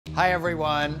Hi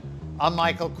everyone, I'm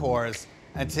Michael Kors,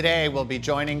 and today we'll be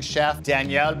joining Chef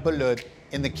Daniel Boulud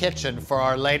in the kitchen for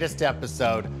our latest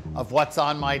episode of What's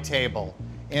on My Table,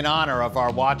 in honor of our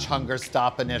Watch Hunger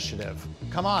Stop initiative.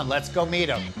 Come on, let's go meet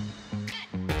him.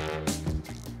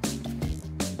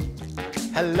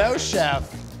 Hello, Chef.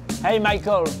 Hey,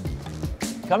 Michael.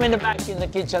 Come in the back in the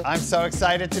kitchen. I'm so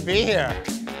excited to be here.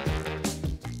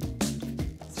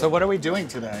 So what are we doing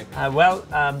today? Well,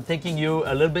 I'm taking you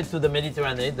a little bit to the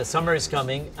Mediterranean. The summer is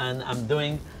coming, and I'm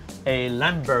doing a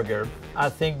lamb burger. I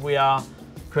think we are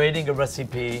creating a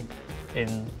recipe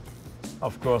in,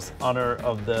 of course, honor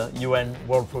of the UN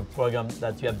World Food Program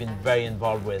that you have been very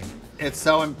involved with. It's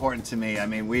so important to me. I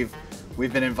mean, we've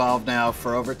been involved now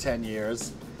for over 10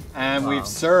 years, and we've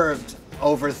served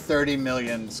over 30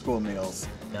 million school meals.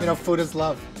 Yeah. You know, food is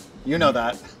love. You know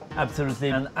that.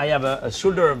 Absolutely. And I have a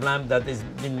shoulder of lamb that has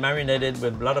been marinated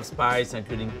with a lot of spice,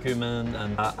 including cumin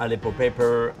and Aleppo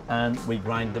pepper. And we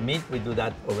grind the meat. We do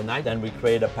that overnight. Then we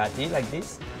create a patty like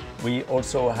this. We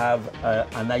also have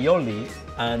an aioli,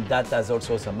 and that has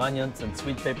also some onions and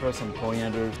sweet pepper, some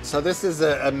coriander. So this is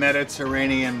a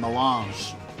Mediterranean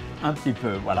melange. Un petit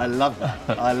peu, voilà. I love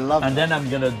that. I love And that. then I'm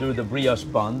gonna do the brioche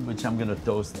bun, which I'm gonna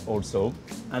toast also.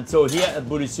 And so here at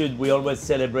Boulud Sud, we always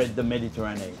celebrate the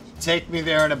Mediterranean. Take me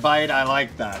there in a bite. I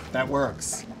like that. That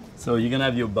works. So you're gonna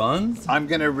have your buns. I'm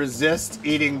gonna resist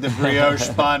eating the brioche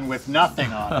bun with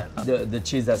nothing on it. The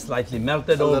cheese has slightly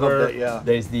melted A over. little bit, yeah.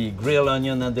 There's the grilled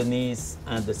onion underneath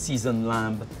and the seasoned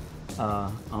lamb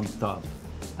on top.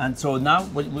 And so now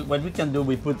what we can do,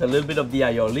 we put a little bit of the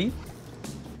aioli.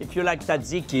 If you like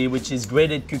tzatziki, which is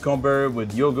grated cucumber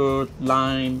with yogurt,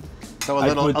 lime. So a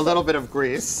little bit of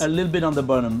grease. A little bit on the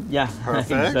bottom, yeah.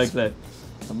 Perfect. Exactly.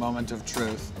 The moment of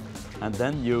truth. And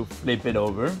then you flip it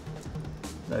over,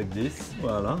 like this,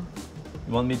 voila.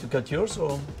 You want me to cut yours,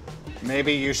 or?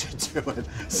 Maybe you should do it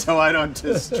so I don't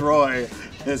destroy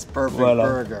this perfect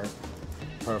burger.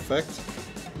 Perfect.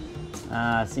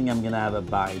 I think I'm gonna have a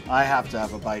bite. I have to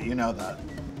have a bite, you know that.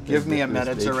 Give me a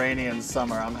Mediterranean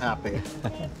summer, I'm happy.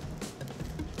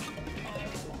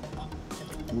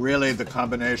 Really, the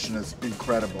combination is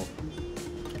incredible.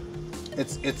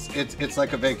 It's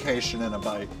like a vacation in a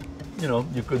bite. You know,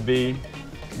 you could be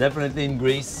definitely in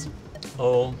Greece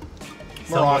or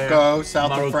Morocco,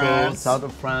 south of France. South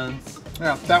of France.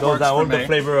 Yeah, that works Those are all for me. the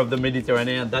flavor of the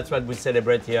Mediterranean. That's what we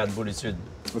celebrate here at Boulud Sud.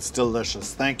 It's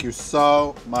delicious. Thank you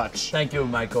so much. Thank you,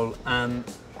 Michael. And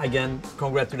again,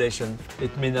 congratulations.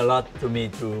 It means a lot to me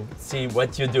to see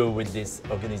what you do with this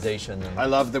organization. I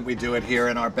love that we do it here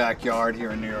in our backyard here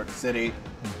in New York City,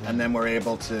 and then we're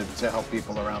able to help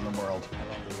people around the world.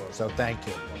 So thank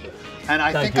you. And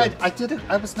I think I did it.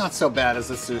 I was not so bad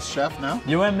as a sous chef, no?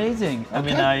 You were amazing. Okay. I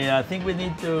mean, I think we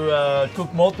need to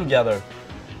cook more together.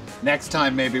 Next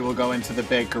time, maybe we'll go into the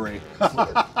bakery.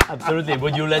 Absolutely.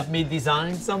 Would you let me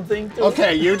design something too?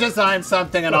 Okay, you design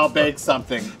something and I'll bake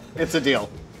something. It's a deal.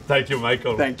 Thank you,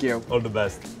 Michael. Thank you. All the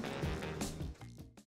best.